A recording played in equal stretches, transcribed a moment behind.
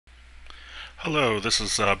Hello, this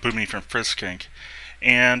is Boomy from Friskink,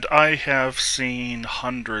 and I have seen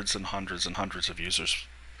hundreds and hundreds and hundreds of users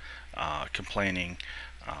complaining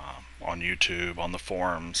on YouTube, on the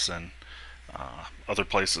forums, and other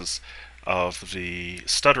places of the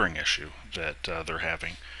stuttering issue that they're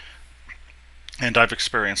having. And I've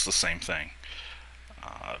experienced the same thing.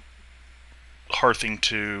 Hearthing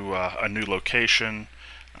to a new location,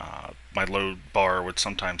 my load bar would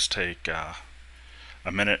sometimes take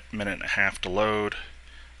a minute and a half to load.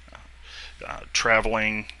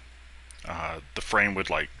 Traveling, the frame would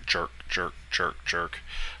like jerk, jerk, jerk, jerk.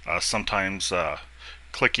 Sometimes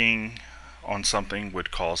clicking on something would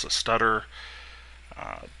cause a stutter.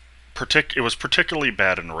 It was particularly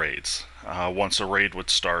bad in raids. Once a raid would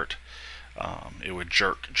start, it would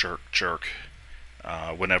jerk, jerk, jerk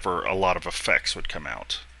whenever a lot of effects would come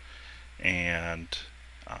out. And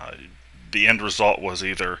uh, the end result was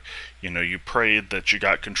either, you prayed that you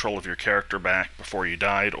got control of your character back before you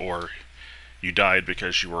died, or you died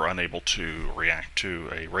because you were unable to react to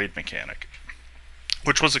a raid mechanic,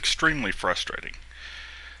 which was extremely frustrating.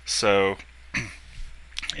 So,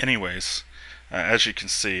 anyways, as you can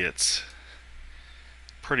see, it's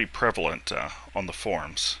pretty prevalent on the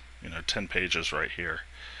forums. 10 pages right here.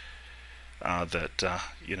 That,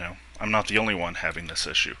 I'm not the only one having this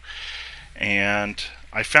issue. And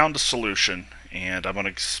I found a solution, and I'm going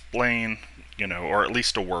to explain, or at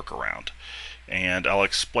least a workaround. And I'll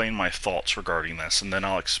explain my thoughts regarding this, and then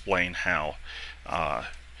I'll explain how,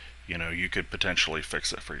 you could potentially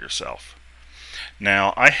fix it for yourself.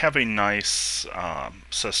 Now, I have a nice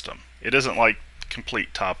system. It isn't like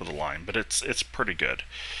complete top of the line, but it's pretty good.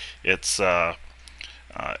 It's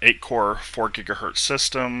 8-core 4 gigahertz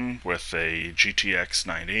system with a GTX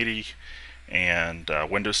 980 and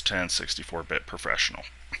Windows 10 64-bit professional,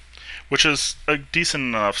 which is a decent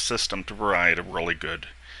enough system to provide a really good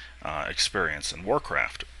experience in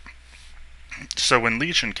Warcraft. So when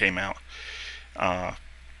Legion came out, uh,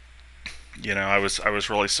 I was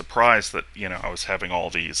really surprised that I was having all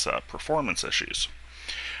these performance issues.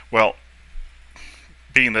 Well,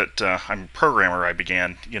 being that I'm a programmer, I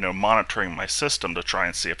began monitoring my system to try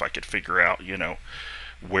and see if I could figure out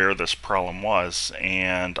where this problem was,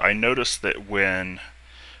 and I noticed that when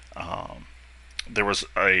there was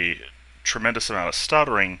a tremendous amount of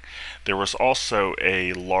stuttering, there was also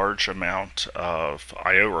a large amount of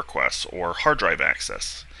I/O requests, or hard drive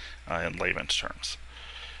access, in layman's terms.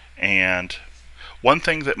 And one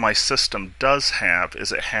thing that my system does have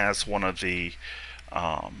is it has one of the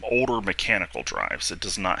older mechanical drives. It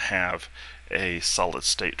does not have a solid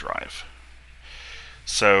state drive.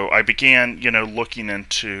 So I began, looking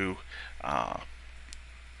into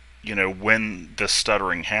when the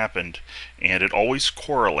stuttering happened, and it always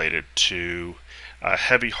correlated to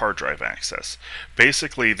heavy hard drive access.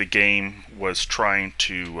 Basically, the game was trying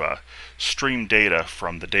to stream data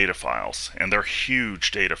from the data files, and they're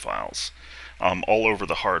huge data files all over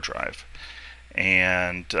the hard drive.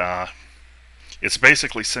 And it's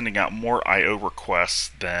basically sending out more I/O requests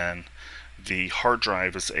than the hard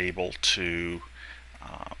drive is able to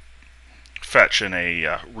fetch in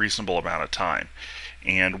a reasonable amount of time.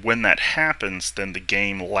 And when that happens, then the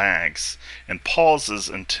game lags and pauses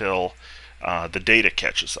until the data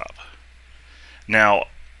catches up. Now,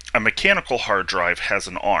 a mechanical hard drive has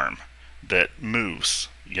an arm that moves,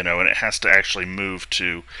 and it has to actually move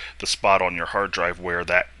to the spot on your hard drive where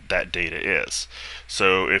that data is.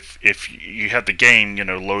 So if you have the game,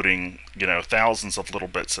 loading, thousands of little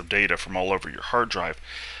bits of data from all over your hard drive,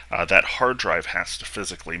 that hard drive has to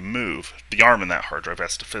physically move. The arm in that hard drive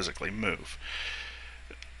has to physically move.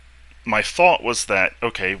 My thought was that,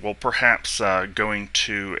 okay, well, perhaps going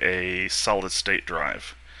to a solid state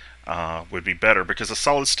drive would be better, because a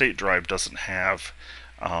solid state drive doesn't have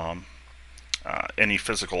um, any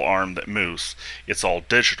physical arm that moves. It's all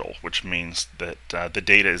digital, which means that the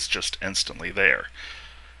data is just instantly there.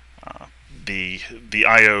 Uh, the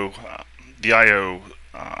I/O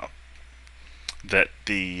that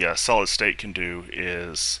the solid state can do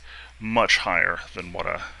is much higher than what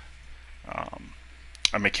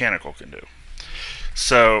a mechanical can do.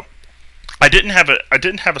 So I didn't have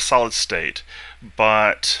a solid state,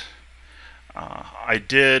 but I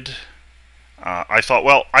did. I thought,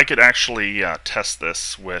 well, I could actually test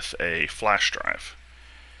this with a flash drive,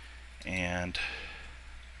 and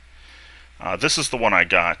this is the one I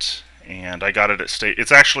got, and I got it at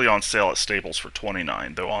It's actually on sale at Staples for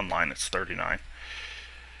 $29, though online it's $39.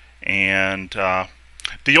 And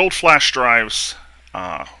the old flash drives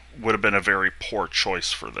would have been a very poor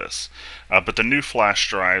choice for this, but the new flash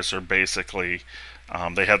drives are basically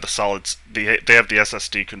they have the solids, they have the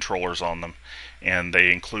SSD controllers on them, and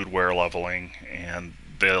they include wear leveling, and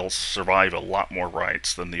they'll survive a lot more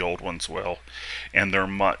writes than the old ones will, and they're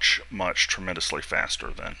much, much tremendously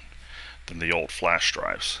faster than the old flash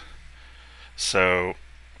drives. So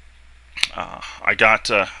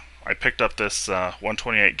I picked up this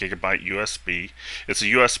 128 gigabyte USB. It's a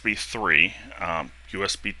USB 3.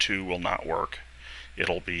 USB 2 will not work.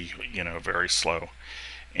 It'll be, very slow.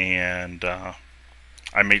 And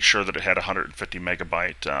I made sure that it had 150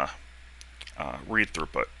 megabyte read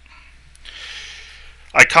throughput.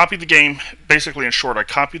 I copied the game. Basically, in short, I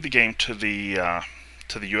copied the game to the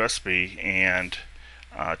USB and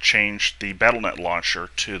changed the BattleNet launcher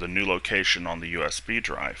to the new location on the USB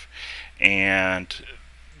drive, and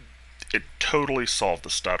it totally solved the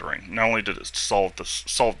stuttering. Not only did it solve the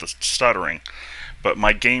stuttering, but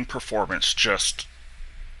my game performance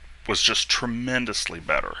was just tremendously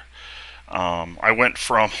better. I went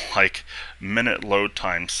from like minute load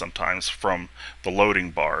times sometimes from the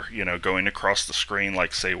loading bar, going across the screen,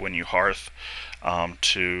 like say when you hearth,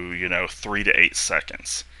 to 3 to 8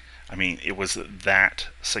 seconds. I mean, it was that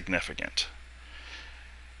significant.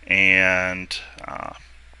 And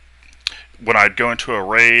when I'd go into a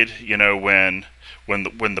raid, when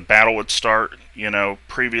the battle would start,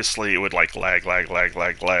 previously it would like lag,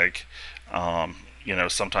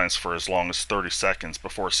 sometimes for as long as 30 seconds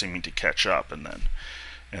before seeming to catch up, and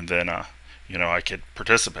then I could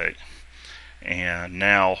participate. And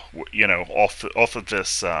now, off of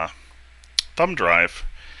this thumb drive,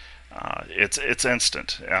 it's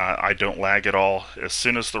instant. I don't lag at all. As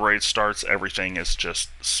soon as the raid starts, everything is just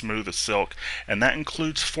smooth as silk, and that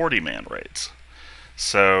includes 40-man raids.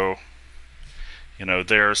 So,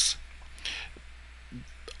 there's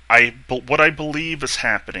what I believe is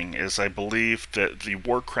happening is I believe that the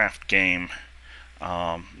Warcraft game,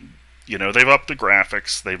 they've upped the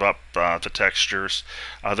graphics, they've upped the textures.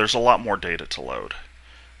 There's a lot more data to load.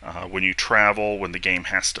 When you travel, when the game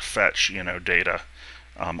has to fetch, data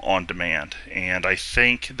on demand, and I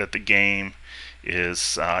think that the game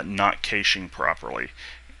is not caching properly,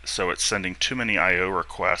 so it's sending too many I/O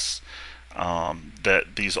requests.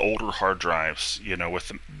 That these older hard drives,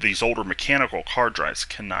 these older mechanical hard drives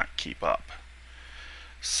cannot keep up.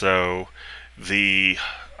 So the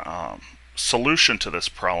solution to this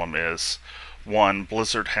problem is, one,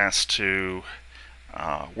 Blizzard has to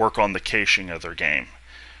work on the caching of their game.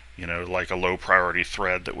 Like a low priority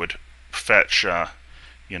thread that would fetch,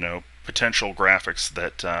 potential graphics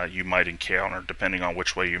that you might encounter depending on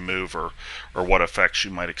which way you move or what effects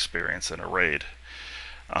you might experience in a raid.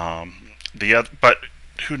 But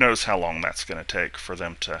who knows how long that's going to take for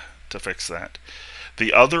them to fix that.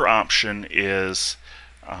 The other option is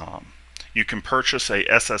you can purchase a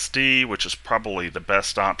SSD, which is probably the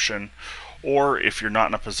best option, or if you're not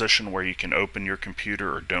in a position where you can open your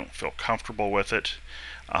computer or don't feel comfortable with it,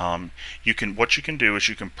 what you can do is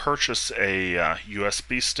you can purchase a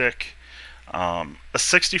USB stick. A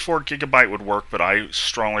 64 gigabyte would work, but I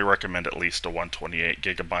strongly recommend at least a 128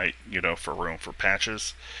 gigabyte, for room for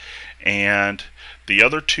patches. And the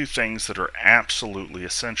other two things that are absolutely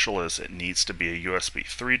essential is it needs to be a USB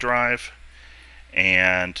 3 drive,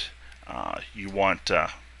 and you want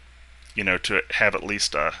to have at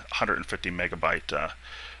least a 150 megabyte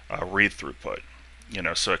read throughput,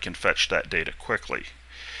 so it can fetch that data quickly.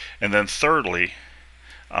 And then thirdly,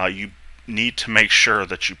 you need to make sure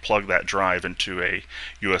that you plug that drive into a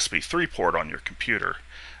USB 3 port on your computer.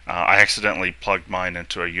 I accidentally plugged mine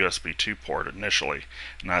into a USB 2 port initially,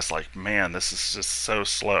 and I was like, man, this is just so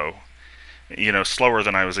slow. Slower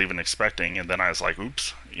than I was even expecting, and then I was like,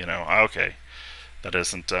 oops, okay, that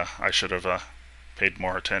isn't, I should have paid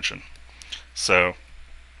more attention. So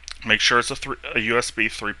make sure it's a USB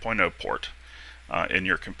 3.0 port in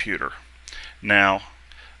your computer. Now,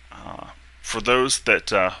 for those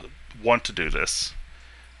that want to do this,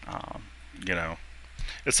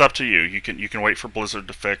 it's up to you. You can wait for Blizzard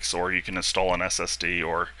to fix, or you can install an SSD,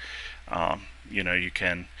 or you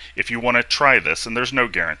can, if you want to try this, and there's no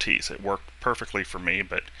guarantees. It worked perfectly for me,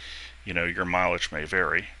 but your mileage may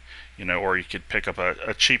vary. Or you could pick up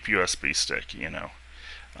a cheap USB stick,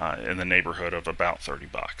 in the neighborhood of about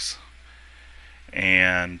 $30.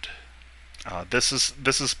 And this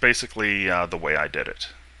is basically the way I did it.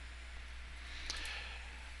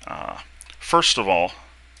 First of all,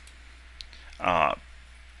 I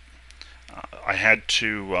had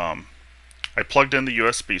to I plugged in the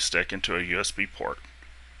USB stick into a USB port,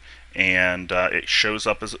 and it shows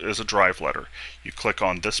up as a drive letter. You click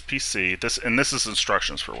on this PC, this is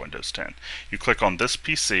instructions for Windows 10. You click on this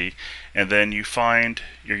PC, and then you find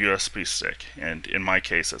your USB stick, and in my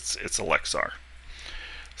case it's a Lexar.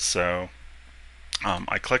 So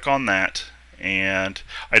I click on that, and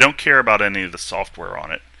I don't care about any of the software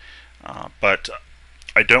on it, but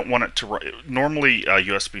I don't want it to run. Normally,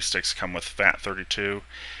 USB sticks come with FAT32,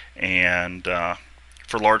 and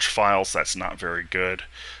for large files, that's not very good.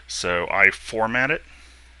 So I format it.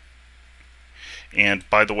 And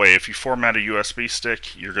by the way, if you format a USB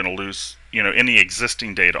stick, you're going to lose, any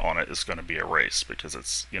existing data on it is going to be erased because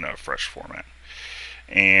it's, a fresh format.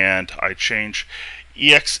 And I change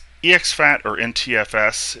exFAT or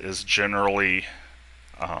NTFS is generally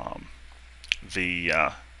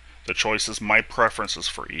the choices. My preference is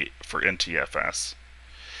for NTFS,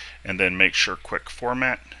 and then make sure quick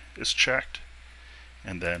format is checked,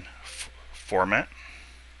 and then format.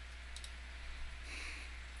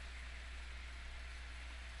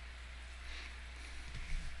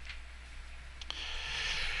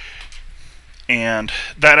 And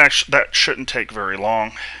that shouldn't take very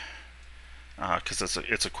long because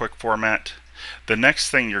it's a quick format. The next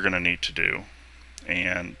thing you're going to need to do,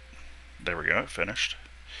 and there we go, it finished,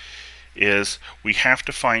 is we have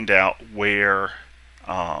to find out where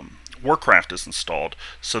Warcraft is installed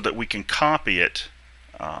so that we can copy it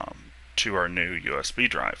to our new USB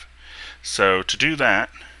drive. So to do that,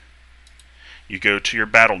 you go to your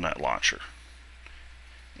BattleNet launcher,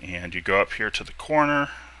 and you go up here to the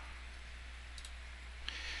corner.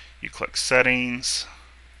 You click Settings,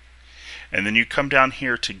 and then you come down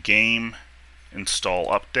here to Game Install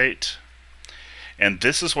Update, and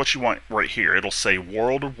this is what you want right here. It'll say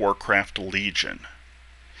World of Warcraft Legion,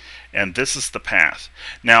 and this is the path.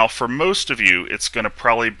 Now for most of you, it's going to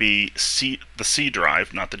probably be the C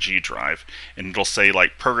drive, not the G drive, and it'll say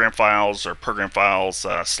like Program Files or Program Files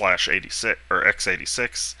 /86 or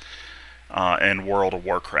x86 and World of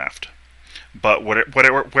Warcraft. But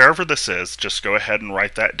wherever this is, just go ahead and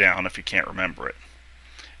write that down if you can't remember it,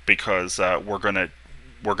 because we're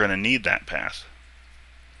gonna need that path.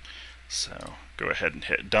 So go ahead and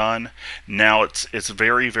hit done. Now it's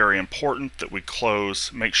very, very important that we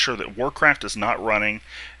make sure that Warcraft is not running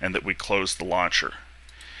and that we close the launcher.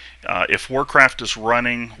 If Warcraft is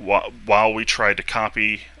running while we try to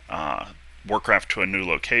copy Warcraft to a new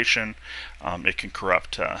location, it can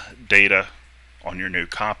corrupt data on your new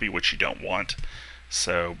copy, which you don't want.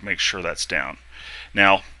 So make sure that's down.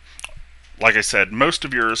 Now, like I said, most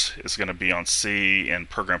of yours is going to be on C and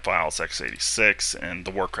Program Files x86, and the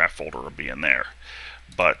Warcraft folder will be in there.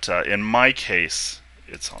 But in my case,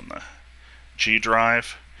 it's on the G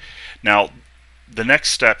drive. Now, the next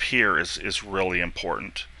step here is really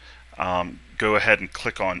important. Go ahead and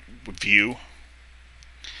click on View,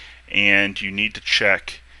 and you need to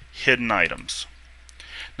check Hidden Items.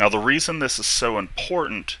 Now the reason this is so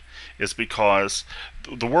important is because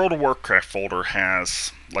the World of Warcraft folder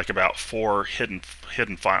has like about 4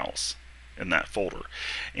 hidden files in that folder,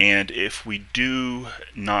 and if we do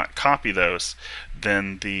not copy those,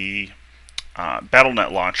 then the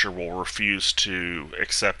BattleNet launcher will refuse to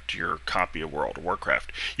accept your copy of World of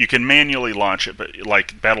Warcraft. You can manually launch it, but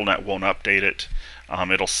like BattleNet won't update it.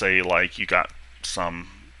 It'll say like you got some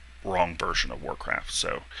wrong version of Warcraft.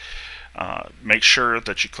 So make sure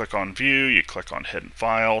that you click on View, you click on Hidden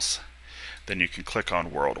Files, then you can click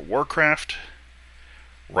on World of Warcraft,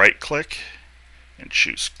 right click, and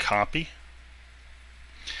choose Copy.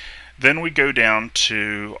 Then we go down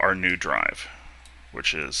to our new drive,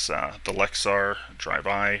 which is the Lexar Drive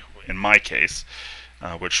I, in my case,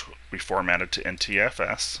 which we formatted to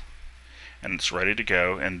NTFS, and it's ready to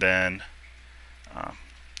go. And then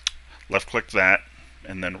left click that,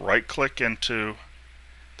 and then right click into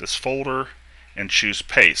this folder and choose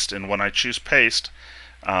Paste. And when I choose Paste,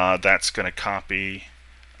 that's going to copy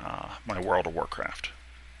my World of Warcraft.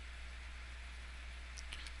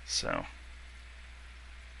 So,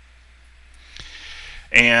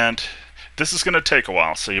 and this is going to take a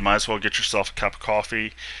while, so you might as well get yourself a cup of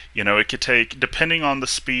coffee. It could take, depending on the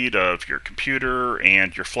speed of your computer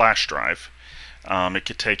and your flash drive, it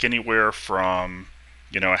could take anywhere from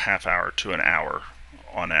a half hour to an hour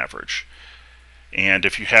on average. And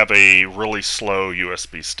if you have a really slow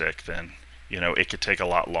USB stick, then it could take a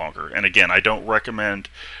lot longer. And again, I don't recommend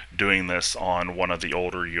doing this on one of the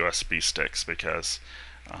older USB sticks because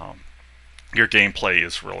your gameplay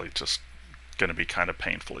is really just going to be kind of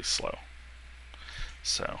painfully slow.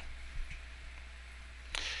 So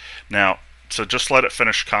now, just let it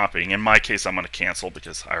finish copying. In my case, I'm going to cancel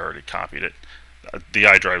because I already copied it. The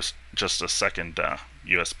iDrive's just a second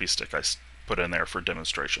USB stick I put in there for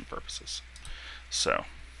demonstration purposes. So,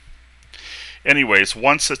 anyways,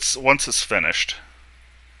 once it's finished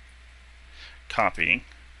copying,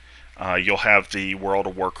 you'll have the World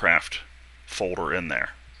of Warcraft folder in there.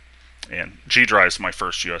 And G drive's my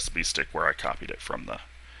first USB stick where I copied it from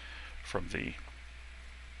from the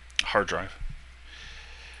hard drive.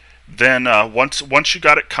 Then once you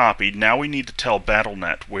got it copied, now we need to tell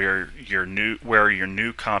Battle.net where your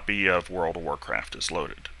new copy of World of Warcraft is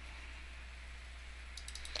loaded.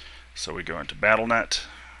 So we go into Battle.net.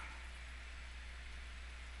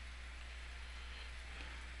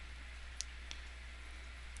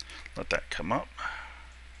 Let that come up.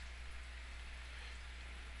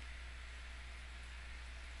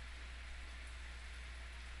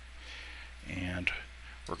 And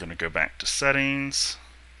we're going to go back to settings.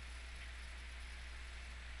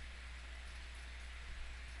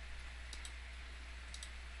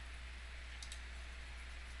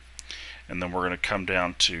 And then we're going to come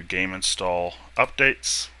down to game install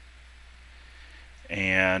updates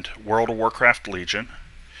and World of Warcraft Legion.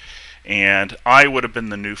 And I would have been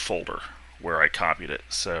the new folder where I copied it.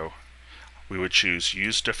 So we would choose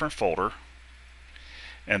use different folder,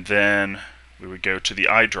 and then we would go to the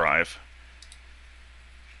iDrive,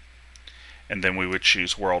 and then we would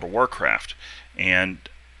choose World of Warcraft and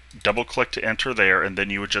double click to enter there, and then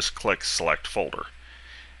you would just click select folder.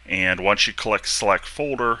 And once you click select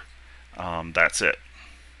folder, that's it.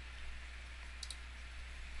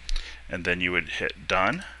 And then you would hit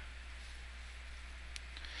done,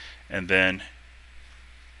 and then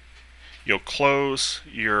you'll close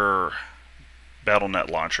your Battle.net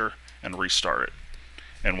launcher and restart it.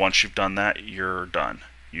 And once you've done that, you're done.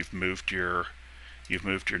 You've moved your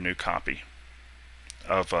new copy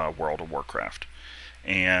of World of Warcraft.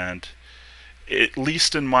 And at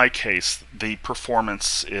least in my case, the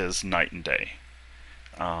performance is night and day.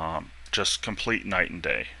 Just complete night and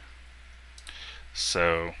day.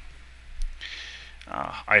 So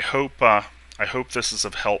I hope this is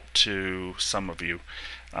of help to some of you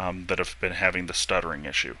that have been having the stuttering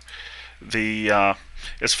issue. The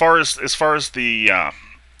as far as the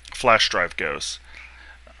flash drive goes,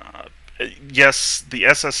 yes, the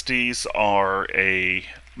SSDs are a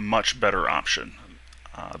much better option.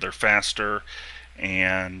 They're faster,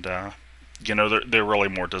 and they're really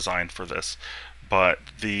more designed for this. But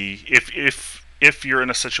if you're in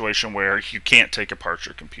a situation where you can't take apart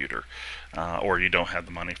your computer, or you don't have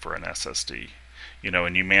the money for an SSD,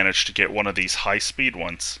 and you manage to get one of these high-speed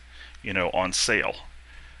ones, on sale,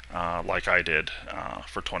 like I did,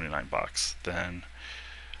 for $29, then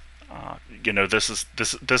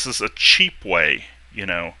this is a cheap way.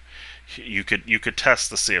 You could test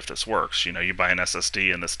to see if this works. You buy an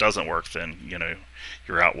SSD and this doesn't work, then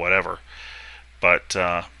you're out whatever. But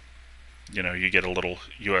you get a little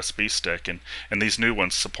USB stick, and these new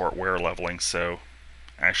ones support wear leveling, so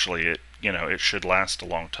actually it should last a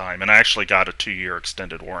long time. And I actually got a 2-year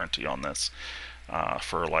extended warranty on this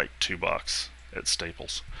for like $2 at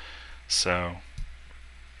Staples. So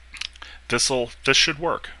this should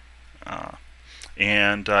work.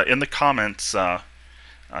 And in the comments,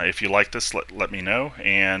 if you like this, let me know.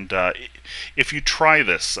 And if you try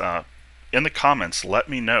this, in the comments, let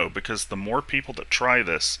me know, because the more people that try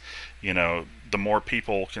this, the more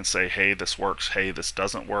people can say, hey, this works, hey, this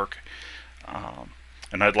doesn't work.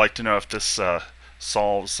 And I'd like to know if this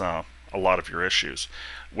solves a lot of your issues.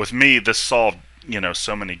 With me, this solved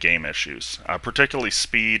so many game issues, particularly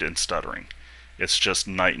speed and stuttering. It's just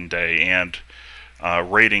night and day, and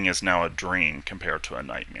rating is now a dream compared to a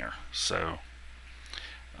nightmare. So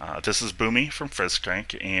this is Boomy from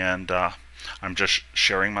FizzCrank, and I'm just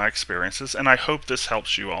sharing my experiences, and I hope this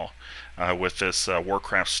helps you all with this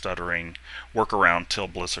Warcraft stuttering workaround till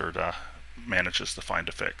Blizzard manages to find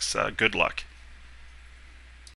a fix. Good luck.